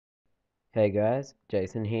Hey guys,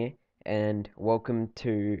 Jason here, and welcome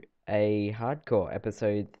to a hardcore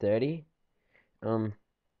episode 30. Um,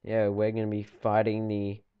 yeah, we're gonna be fighting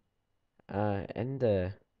the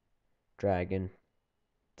Ender Dragon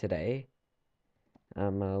today.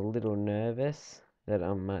 I'm a little nervous that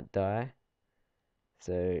I might die,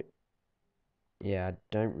 so yeah, I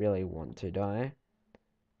don't really want to die,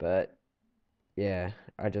 but yeah,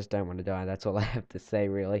 I just don't want to die. That's all I have to say,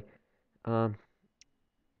 really. Um,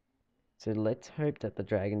 so let's hope that the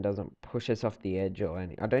dragon doesn't push us off the edge or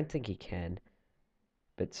anything. I don't think he can,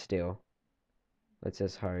 but still. Let's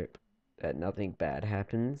just hope that nothing bad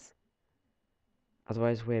happens.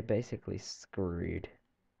 Otherwise, we're basically screwed.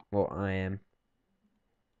 Well, I am.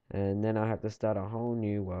 And then I have to start a whole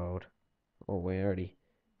new world. Oh, we're already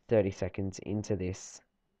 30 seconds into this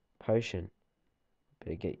potion.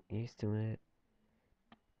 Better get used to it.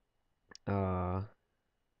 Uh,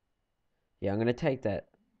 yeah, I'm gonna take that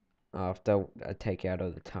after I take out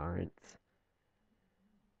all the tyrants.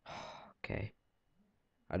 Okay.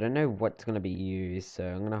 I don't know what's gonna be used, so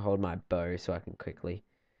I'm gonna hold my bow so I can quickly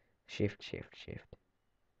shift, shift, shift.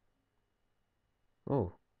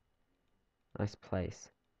 Oh, nice place.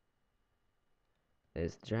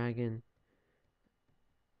 There's the dragon.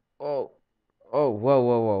 Oh, oh, whoa,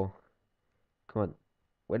 whoa, whoa. Come on.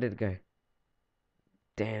 Where did it go?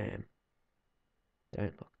 Damn.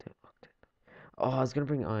 Don't look, don't look, don't look. Oh, I was gonna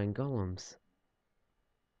bring iron golems.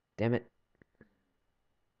 Damn it.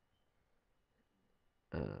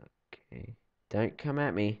 Okay. Don't come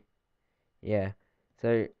at me. Yeah.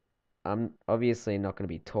 So, I'm obviously not gonna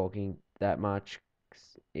be talking that much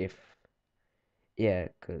if, yeah,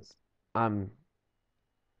 because I'm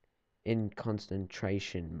in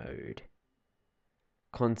concentration mode.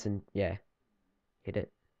 Yeah, hit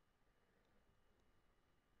it.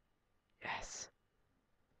 Yes.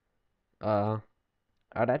 Uh,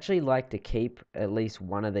 I'd actually like to keep at least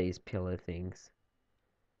one of these pillar things.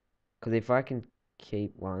 Because if I can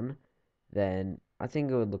keep one, then I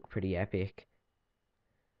think it would look pretty epic.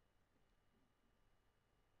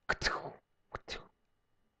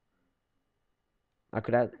 I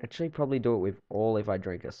could actually probably do it with all if I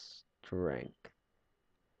drink a strength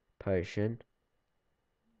potion.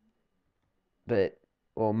 But,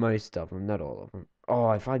 or most of them, not all of them.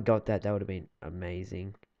 Oh, if I got that, that would have been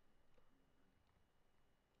amazing.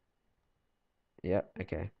 Yeah,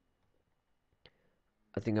 okay.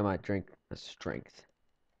 I think I might drink a strength.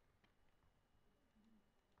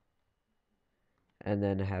 And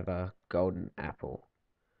then have a golden apple.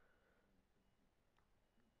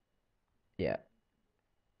 Yeah.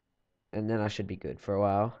 And then I should be good for a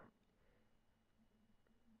while.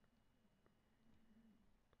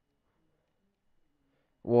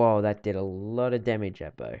 Whoa, that did a lot of damage,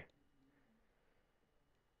 that bow.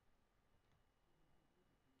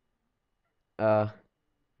 Uh,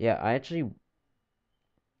 yeah, I actually,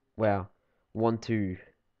 well, want to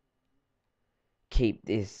keep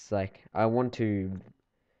this, like, I want to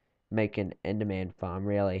make an Enderman farm,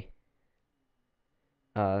 really.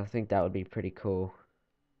 I think that would be pretty cool.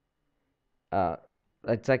 Uh,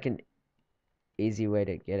 it's like an easy way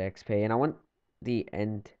to get XP, and I want the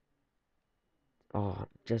end. Oh, I'm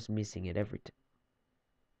just missing it every.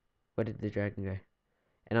 Where did the dragon go?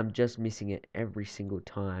 And I'm just missing it every single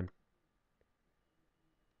time.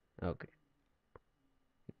 Okay.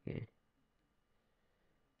 Yeah.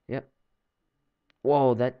 Yep.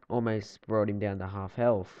 Whoa, that almost brought him down to half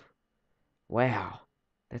health. Wow,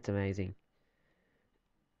 that's amazing.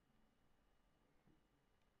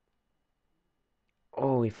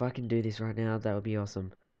 Oh, if I can do this right now, that would be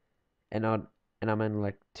awesome. And I'm in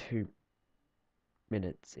like 2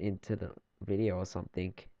 minutes into the video or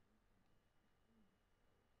something.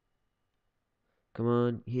 Come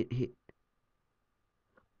on, hit, hit.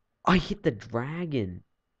 I hit the dragon.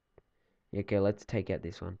 Okay, let's take out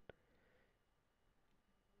this one.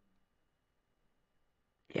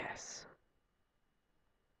 Yes.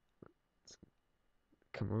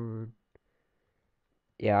 Come on.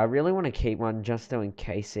 Yeah, I really want to keep one just to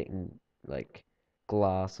encase it in like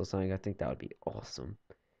glass or something. I think that would be awesome.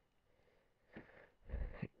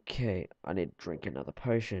 Okay, I need to drink another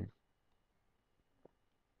potion.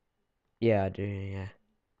 Yeah, I do, yeah.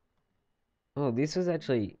 Oh, this was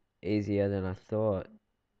actually easier than I thought.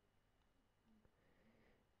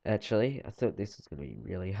 Actually, I thought this was going to be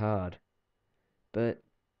really hard. But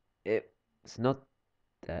it's not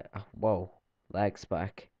that. Oh, whoa, lag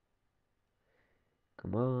spike.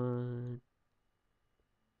 Come on.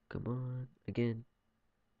 Come on. Again.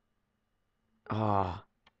 Ah.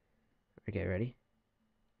 Okay, ready?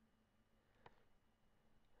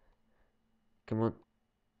 Come on.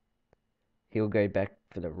 He'll go back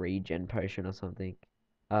for the regen potion or something.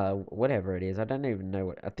 Whatever it is. I don't even know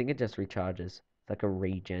what. I think it just recharges. It's like a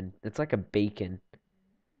regen. It's like a beacon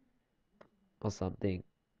or something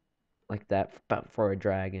like that, but for a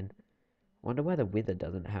dragon. Wonder why the Wither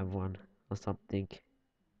doesn't have one or something.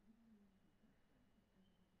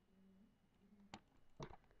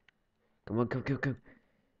 Come on, come, come, come.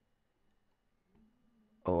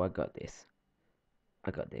 Oh, I got this.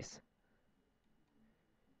 I got this.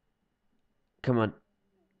 Come on,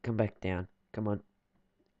 come back down. Come on,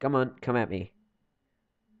 come on, come at me.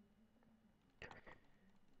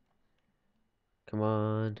 Come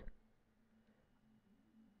on.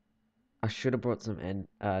 I should have brought some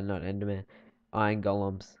not Enderman, iron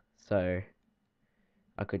golems, so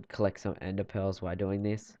I could collect some ender pearls while doing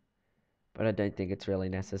this. But I don't think it's really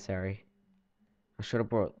necessary. I should have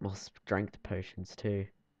brought more strength potions too.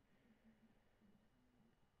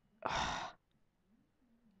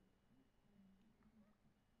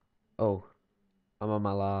 Oh, I'm on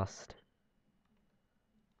my last.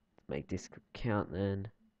 Make this count then.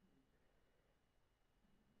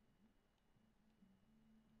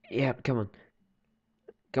 Yeah, come on.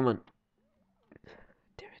 Come on.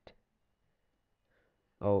 Damn it.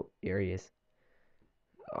 Oh, here he is.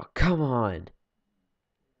 Oh, come on.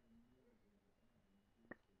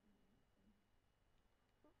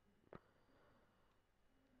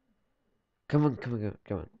 Come on, come on, come on,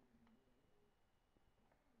 come on.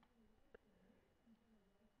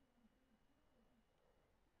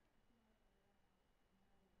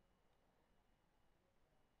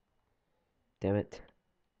 Damn it.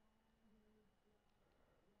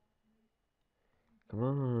 Come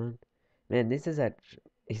on. Man, this is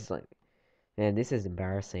he's like, man, this is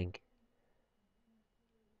embarrassing.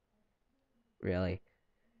 Really.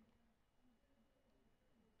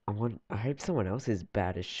 I hope someone else is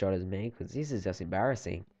bad as shot as me, because this is just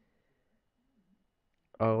embarrassing.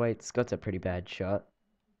 Oh wait, Scott's a pretty bad shot.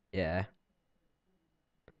 Yeah.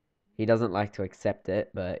 He doesn't like to accept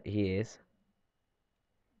it, but he is.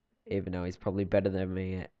 Even though he's probably better than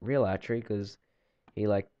me at real archery, because he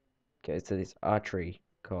like goes to this archery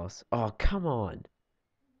course. Oh, come on.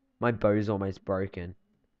 My bow's almost broken.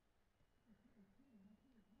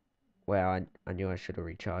 Wow, I knew I should have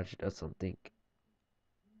recharged it or something.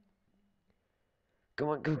 Come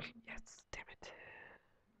on, come on. Yes, damn it.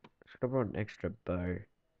 Should have brought an extra bow.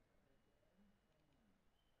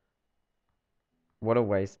 What a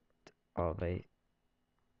waste of a...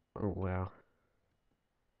 Oh, wow.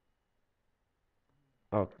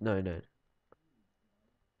 Oh, no, no.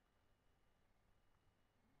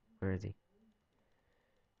 Where is he?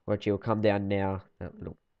 Watch, he'll come down now, that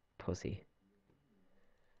little pussy.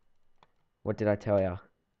 What did I tell ya?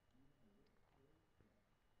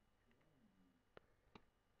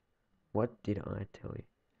 What did I tell you?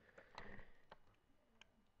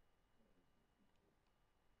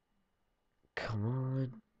 Come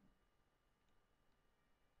on.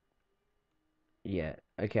 Yeah,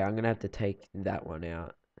 okay, I'm gonna have to take that one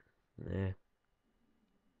out. Yeah.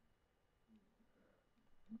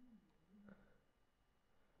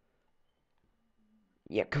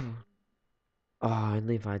 Yeah, come on. Oh,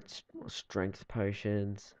 only if I had strength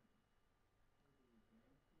potions.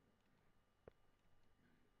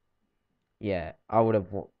 Yeah, I would have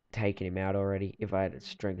taken him out already if I had a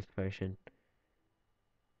strength potion.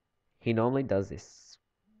 He normally does this,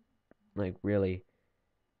 like, really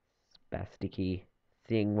spasticky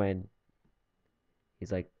thing when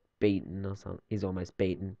he's, like, beaten or something. He's almost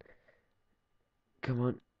beaten. Come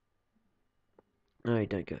on. No,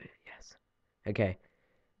 don't go. Yes. Okay.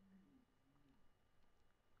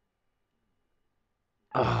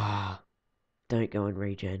 Ah, don't go and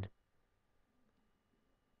regen.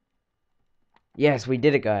 Yes, we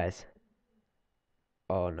did it, guys.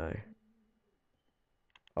 Oh, no.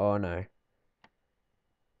 Oh, no.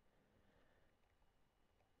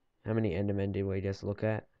 How many Endermen did we just look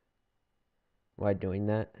at? Why doing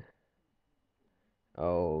that?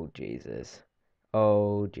 Oh, Jesus.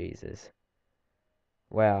 Oh, Jesus.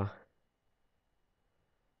 Wow.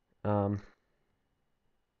 Um,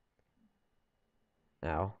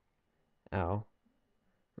 ow. Ow.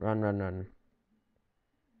 Run, run, run.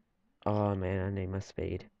 Oh, man, I need my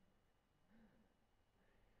speed.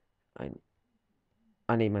 I,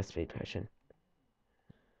 I need my speed potion.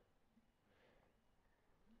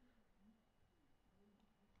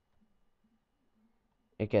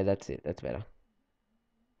 Okay, that's it. That's better.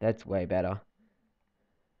 That's way better.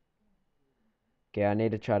 Okay, I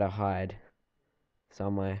need to try to hide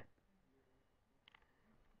somewhere.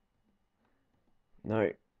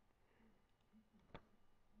 No.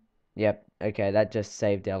 Yep. Okay, that just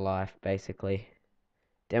saved our life, basically.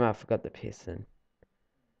 Damn, I forgot the piston.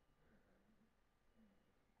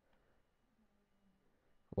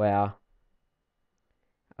 Wow.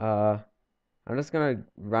 Uh, I'm just gonna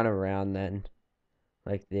run around then,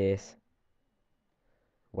 like this.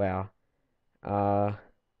 Wow. Uh,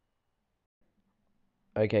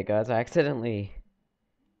 okay, guys, I accidentally,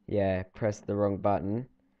 yeah, pressed the wrong button,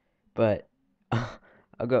 but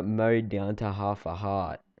I got mowed down to half a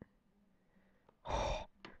heart.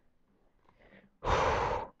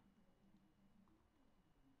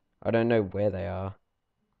 I don't know where they are. I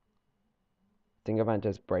think I might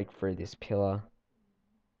just break through this pillar.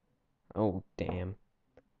 Oh, damn.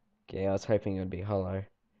 Okay, I was hoping it would be hollow.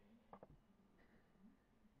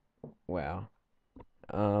 Wow.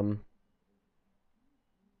 Um,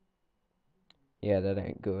 yeah, that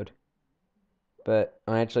ain't good. But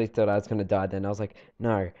I actually thought I was gonna die then. I was like,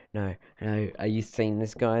 no, no, no, are you seeing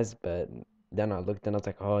this, guys? But then I looked and I was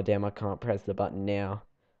like, oh, damn, I can't press the button now.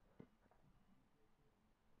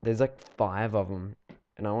 There's like 5 of them.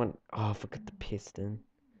 And I want, oh, I forgot the piston.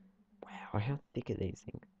 Wow, how thick are these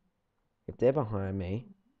things? If they're behind me,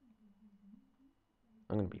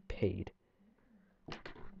 I'm gonna be peed.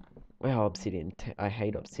 Wow, obsidian. I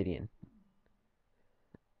hate obsidian.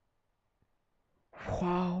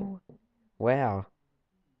 Wow. Wow.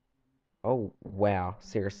 Oh, wow.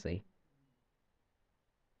 Seriously.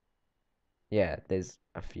 Yeah, there's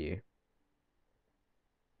a few.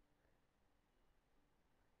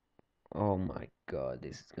 Oh my god,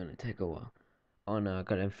 this is gonna take a while. Oh no, I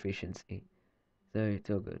got efficiency. So it's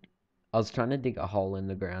all good. I was trying to dig a hole in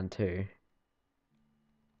the ground too.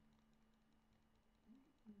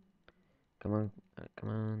 Come on, come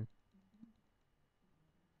on.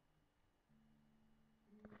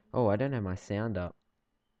 Oh, I don't have my sound up.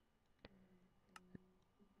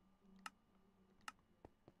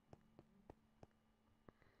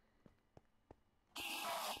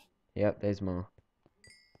 Yep, there's more.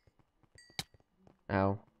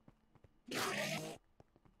 Ow.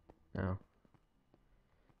 Ow.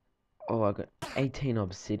 Oh, I got 18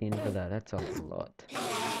 obsidian for that. That's a lot.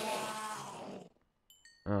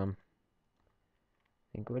 I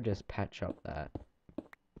think we'll just patch up that.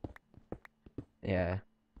 Yeah,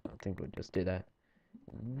 I think we'll just do that.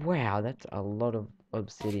 Wow, that's a lot of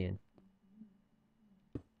obsidian.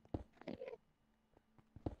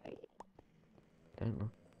 Don't look.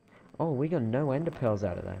 Oh, we got no ender pearls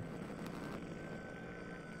out of that.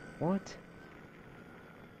 What?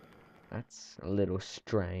 That's a little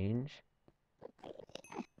strange.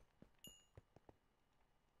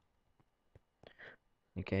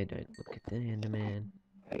 Okay, don't look at the Enderman.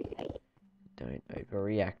 Don't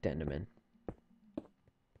overreact, Enderman.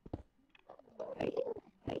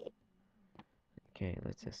 Okay,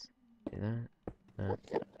 let's just do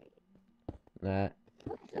that,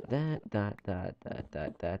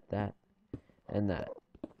 that, that, and that.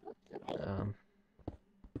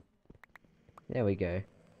 There we go.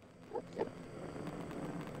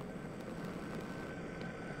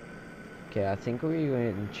 Okay, I think we're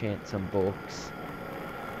going to enchant some books.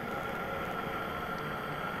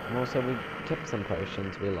 And also, we kept some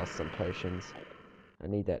potions. We lost some potions. I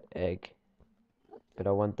need that egg. But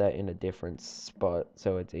I want that in a different spot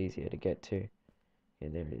so it's easier to get to. Yeah,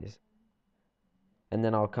 there it is. And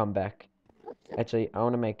then I'll come back. Actually, I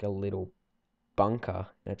want to make a little bunker,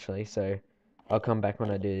 actually. So I'll come back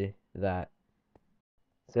when I do that.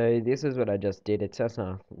 So this is what I just did. It's just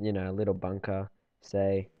a, a little bunker.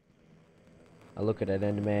 Say, I look at an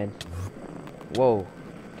Enderman. Whoa.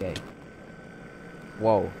 Okay.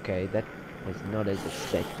 Whoa. Okay, that was not as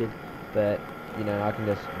expected. But, I can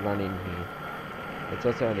just run in here. It's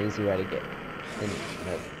also an easy way to get in,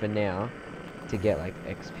 for now, to get like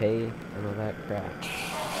XP and all that crap.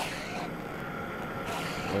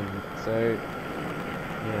 And so,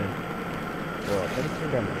 yeah. Well, I better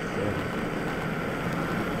turn down my sound.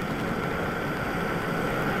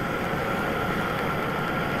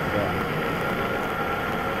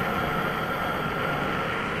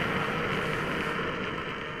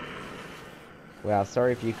 Wow,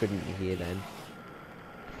 sorry if you couldn't hear then.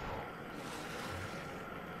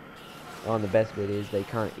 Oh, and the best bit is they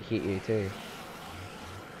can't hit you too.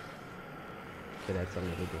 So that's a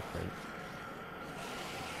little different.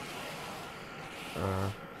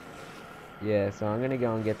 Yeah, so I'm gonna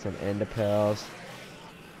go and get some ender pearls.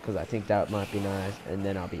 Because I think that might be nice. And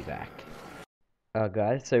then I'll be back.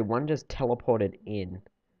 Guys, so one just teleported in.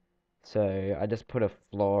 So I just put a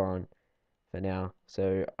floor on for now.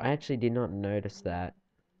 So I actually did not notice that.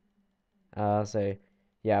 So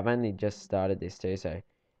yeah, I've only just started this too, so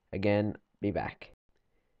again, be back.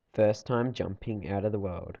 First time jumping out of the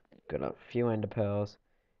world. Got a few ender pearls.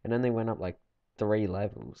 It only went up like 3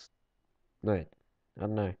 levels. No, I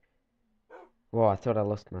don't know. Well, I thought I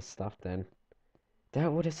lost my stuff then.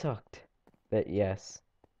 That would have sucked. But yes,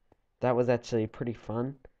 that was actually pretty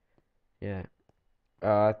fun. Yeah.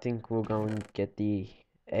 I think we'll go and get the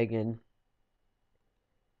egg and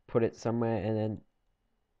put it somewhere and then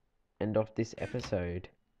end off this episode.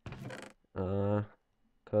 Uh,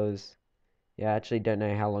 cause yeah, I actually don't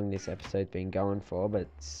know how long this episode's been going for, but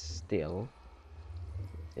still,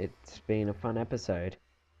 it's been a fun episode.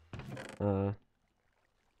 Uh,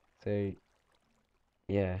 so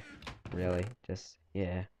yeah, really, just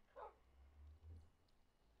yeah.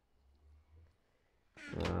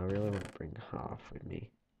 I really want to bring half with me.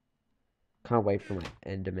 Can't wait for my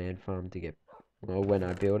Enderman farm to get, well, when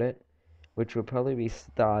I build it, which will probably be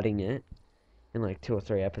starting it in like 2 or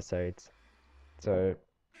 3 episodes. So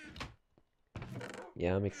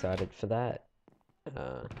yeah, I'm excited for that.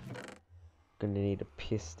 Uh, gonna need a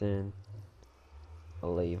piston, a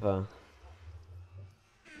lever,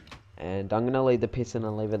 and I'm gonna leave the piston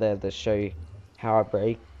and lever there to show you how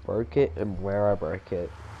I broke it and where I broke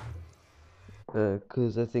it.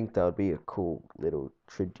 Cause I think that would be a cool little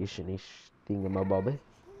tradition-ish thingamabobby.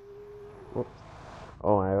 Whoops.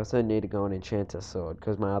 Oh, I also need to go and enchant a sword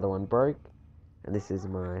because my other one broke, and this is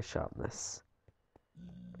my sharpness.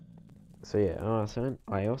 So yeah,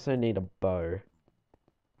 I also need a bow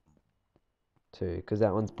too, because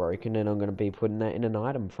that one's broken, and I'm gonna be putting that in an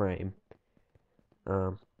item frame.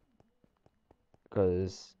 Um,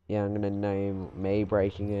 because yeah, I'm gonna name me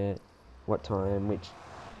breaking it, what time, which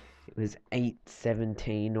it was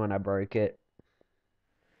 8:17 when I broke it.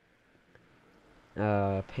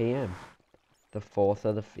 PM, the 4th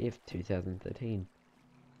of the 5th, 2013.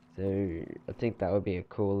 So I think that would be a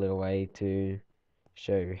cool little way to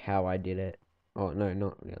show how I did it. Oh no,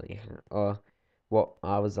 not really. Oh, what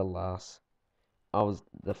I was the last. I was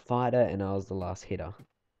the fighter and I was the last hitter.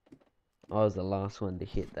 I was the last one to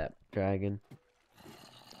hit that dragon.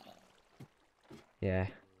 Yeah,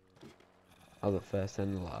 I was the first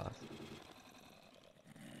and the last.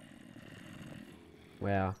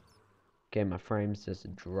 Wow. Okay, my frames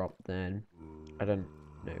just dropped then. I don't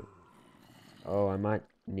know. Oh, I might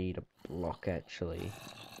need a block actually.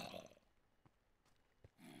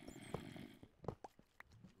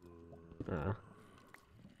 Uh,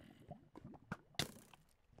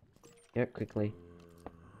 yeah, quickly.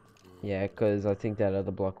 Yeah, because I think that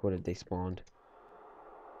other block would have despawned.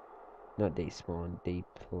 Not despawned,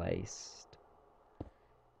 deplaced.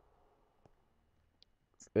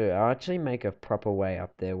 I'll actually make a proper way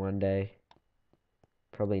up there one day.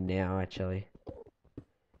 Probably now, actually.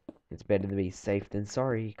 It's better to be safe than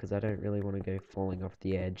sorry, because I don't really want to go falling off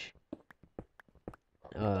the edge.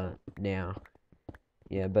 Now.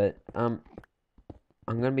 Yeah, but, I'm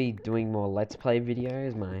gonna be doing more Let's Play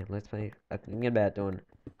videos. My Let's Play, I'm thinking about doing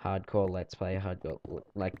hardcore Let's Play, hardcore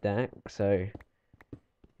like that. So,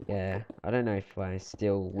 yeah, I don't know if I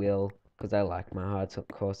still will, because I like my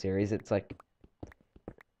hardcore series. It's like,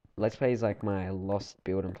 Let's Play is like my lost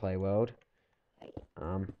build and play world.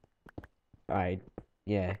 Um, I,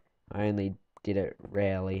 yeah, I only did it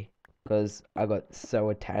rarely, because I got so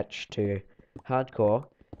attached to hardcore,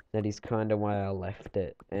 that is kind of why I left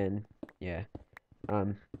it, and, yeah,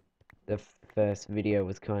 the first video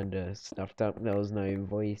was kind of stuffed up. There was no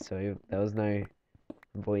voice, so there was no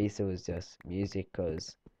voice. It was just music.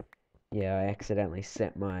 Cause yeah, I accidentally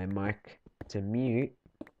set my mic to mute.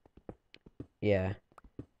 Yeah.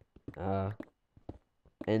 Uh,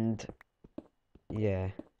 and yeah,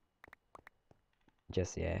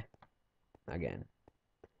 just yeah, again.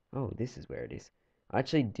 Oh, this is where it is. I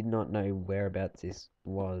actually did not know whereabouts this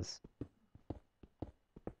was.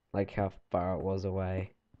 Like how far it was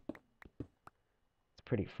away. It's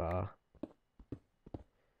pretty far.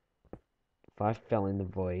 If I fell in the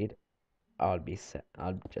void, I'd be set.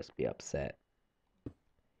 I'd just be upset.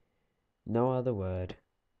 No other word.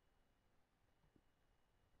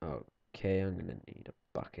 Okay, I'm gonna need a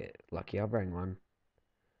bucket. Lucky I'll bring one.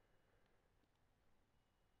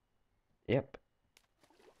 Yep.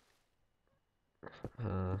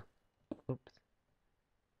 Uh, oops.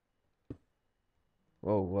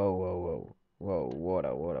 Whoa, whoa, whoa, whoa. Whoa,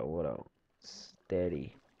 water, water, water.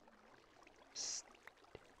 Steady.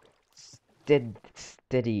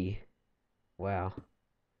 Steady. Wow.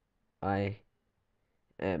 I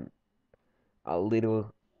am a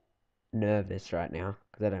little nervous right now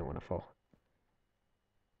because I don't want to fall.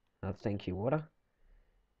 Thank you, water.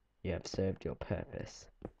 You have served your purpose.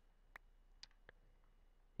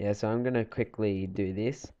 Yeah, so I'm gonna quickly do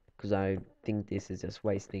this because I think this is just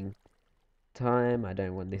wasting time. I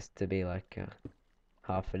don't want this to be like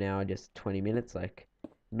half an hour, just 20 minutes. Like,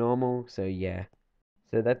 normal, so yeah.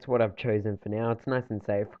 So that's what I've chosen for now. It's nice and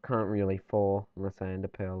safe. Can't really fall unless I end a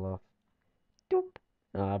pearl off. Doop.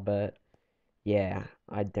 But yeah,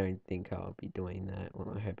 I don't think I'll be doing that.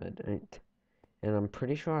 Well, I hope I don't. And I'm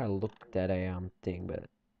pretty sure I looked at a thing, but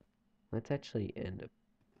let's actually end a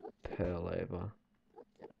pearl over.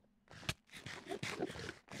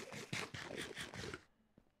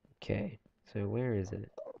 Okay, so where is it?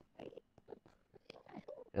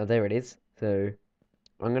 Oh, there it is. So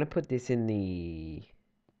I'm gonna put this in the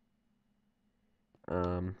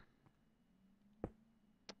um.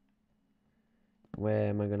 Where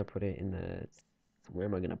am I gonna put it in the? Where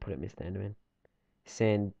am I gonna put it, Mr. Enderman?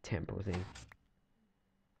 Sand temple thing.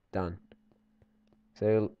 Done.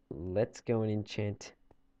 So let's go and enchant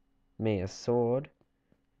me a sword,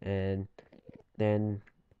 and then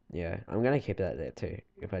yeah, I'm gonna keep that there too.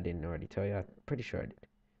 If I didn't already tell you, I'm pretty sure I did.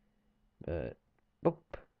 But boop,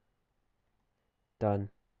 done.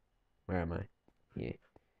 Where am I? Yeah.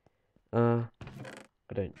 I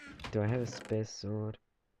don't. Do I have a spare sword?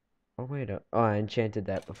 Oh wait. Oh, I enchanted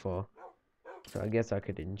that before, so I guess I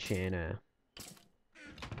could enchant a.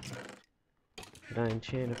 Could I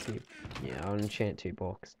enchant a few? Yeah, I'll enchant 2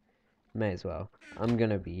 blocks. May as well. I'm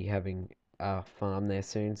gonna be having a farm there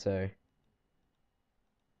soon, so.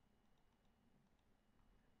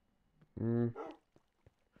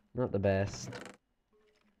 Not the best,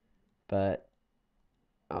 but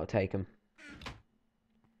I'll take them.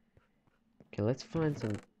 Okay, let's find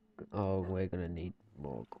some. Oh, we're gonna need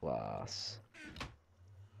more glass.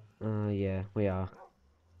 Yeah, we are.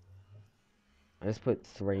 I just put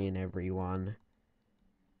 3 in every one.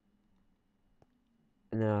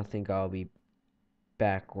 And then I think I'll be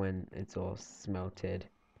back when it's all smelted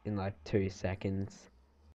in like 2 seconds.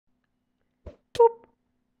 Boop.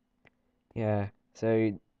 Yeah,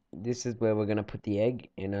 so this is where we're gonna put the egg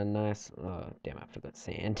in a nice. Oh, damn, I forgot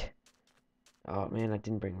sand. Oh man, I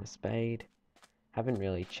didn't bring my spade. Haven't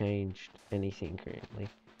really changed anything currently.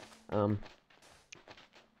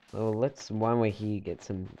 Well, let's, while we're here, get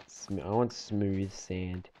some, I want smooth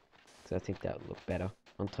sand, because I think that would look better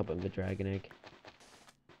on top of the dragon egg.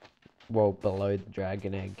 Well, below the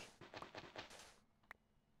dragon egg.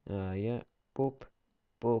 Yeah, boop,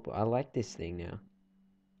 boop. I like this thing now.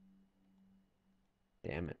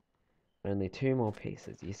 Damn it. Only 2 more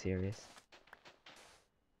pieces, you serious?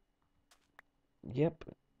 Yep.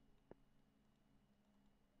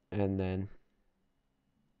 And then,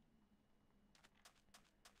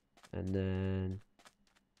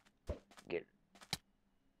 get,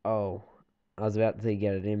 oh, I was about to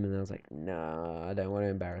get it in, and I was like, nah, I don't want to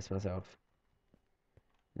embarrass myself.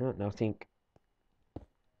 No, nothing.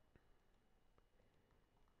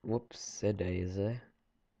 Whoops, a daisy.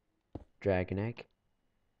 Dragon egg.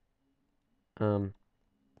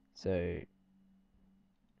 So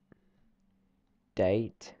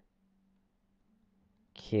date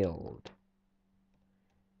killed,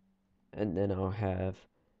 and then I'll have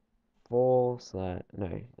 4 slash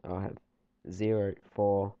no, I'll have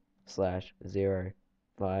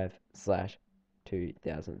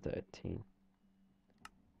 04/05/2013.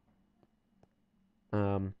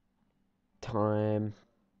 Time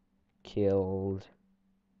killed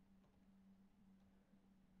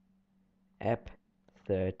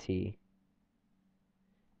ep30.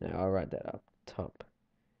 No, I'll write that up top.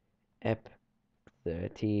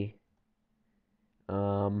 ep30.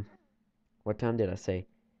 What time did I say?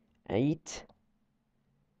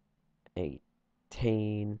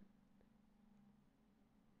 8:18.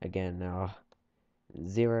 Again now.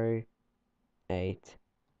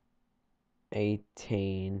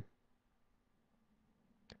 08:18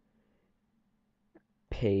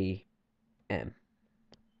 p.m.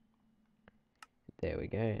 There we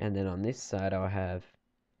go. And then on this side I'll have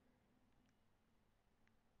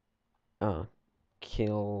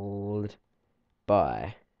killed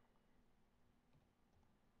by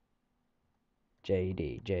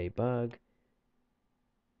JDJBug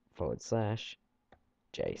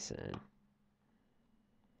 / Jason.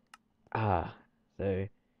 So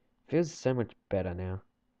feels so much better now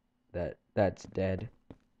that that's dead.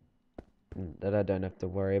 That I don't have to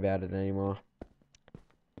worry about it anymore.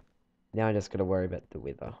 Now I just gotta worry about the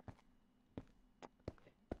wither.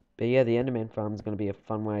 But yeah, the Enderman farm is gonna be a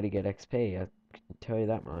fun way to get XP. I can tell you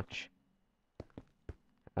that much.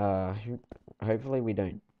 Uh, hopefully we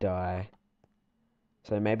don't die.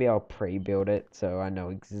 So maybe I'll pre-build it so I know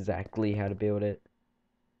exactly how to build it.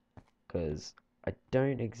 Because I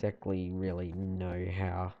don't exactly really know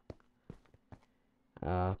how.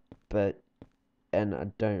 But, and I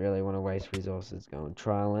don't really want to waste resources going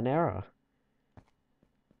trial and error.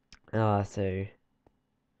 So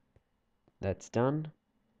that's done.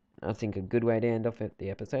 I think a good way to end off the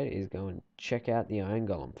episode is go and check out the Iron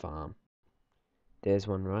Golem farm. There's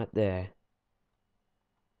one right there.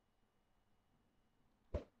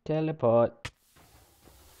 Teleport.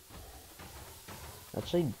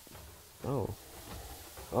 Actually, oh.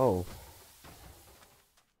 Oh.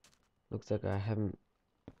 Looks like I haven't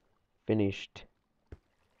finished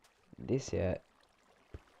this yet.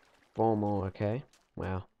 4 more, okay.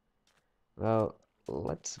 Wow. Well,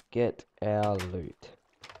 let's get our loot.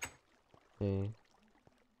 Yeah.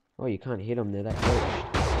 Oh, you can't hit them, they're that close.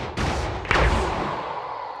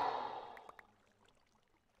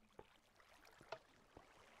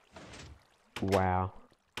 Wow.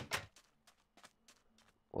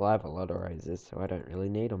 Well, I have a lot of roses, so I don't really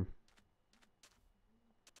need them.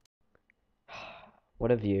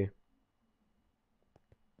 What a view.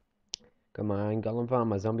 Got my Iron Golem farm,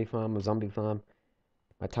 my zombie farm,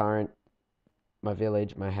 my tyrant, my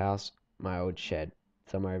village, my house, my old shed.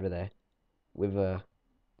 Somewhere over there. With a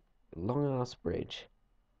long ass bridge.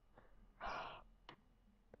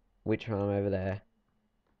 Witch farm over there.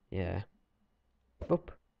 Yeah. Boop.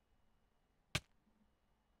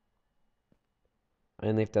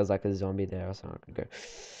 Only if there's like a zombie there or something, I could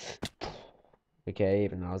go. Okay,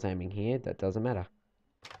 even though I was aiming here, that doesn't matter.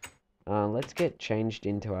 Let's get changed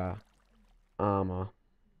into our armor.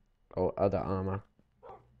 Or other armor.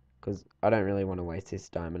 Because I don't really want to waste this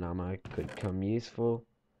diamond armor. It could come useful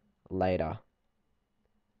later.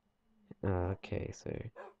 Okay, so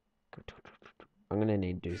I'm gonna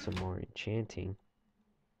need to do some more enchanting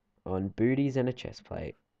on booties and a chest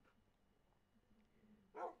plate.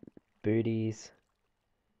 Booties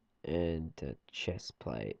and a chest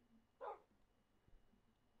plate.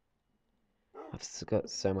 I've got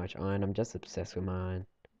so much iron. I'm just obsessed with my iron.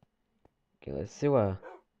 Okay, let's do a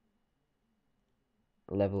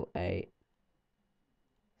level 8,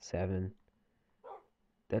 7.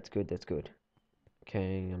 That's good. That's good.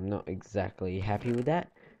 Okay, I'm not exactly happy with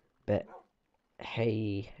that, but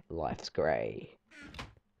hey, life's grey.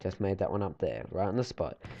 Just made that one up there, right on the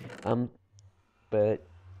spot. But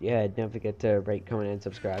yeah, don't forget to rate, comment, and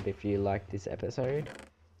subscribe if you like this episode.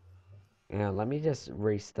 Now, let me just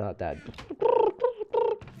restart that.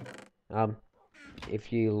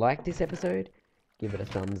 If you like this episode, give it a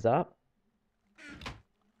thumbs up.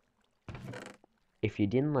 If you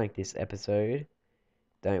didn't like this episode,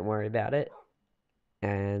 don't worry about it.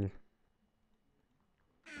 And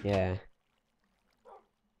yeah,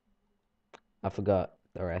 I forgot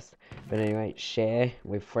the rest. But anyway, share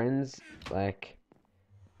with friends. Like,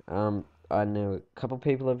 I know a couple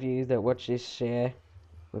people of you that watch this share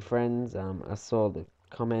with friends. I saw the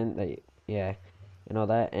comment that, yeah, and all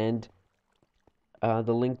that. And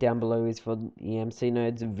the link down below is for the MC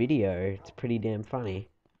Nerds video. It's pretty damn funny,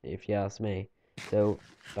 if you ask me. So,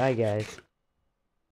 bye guys.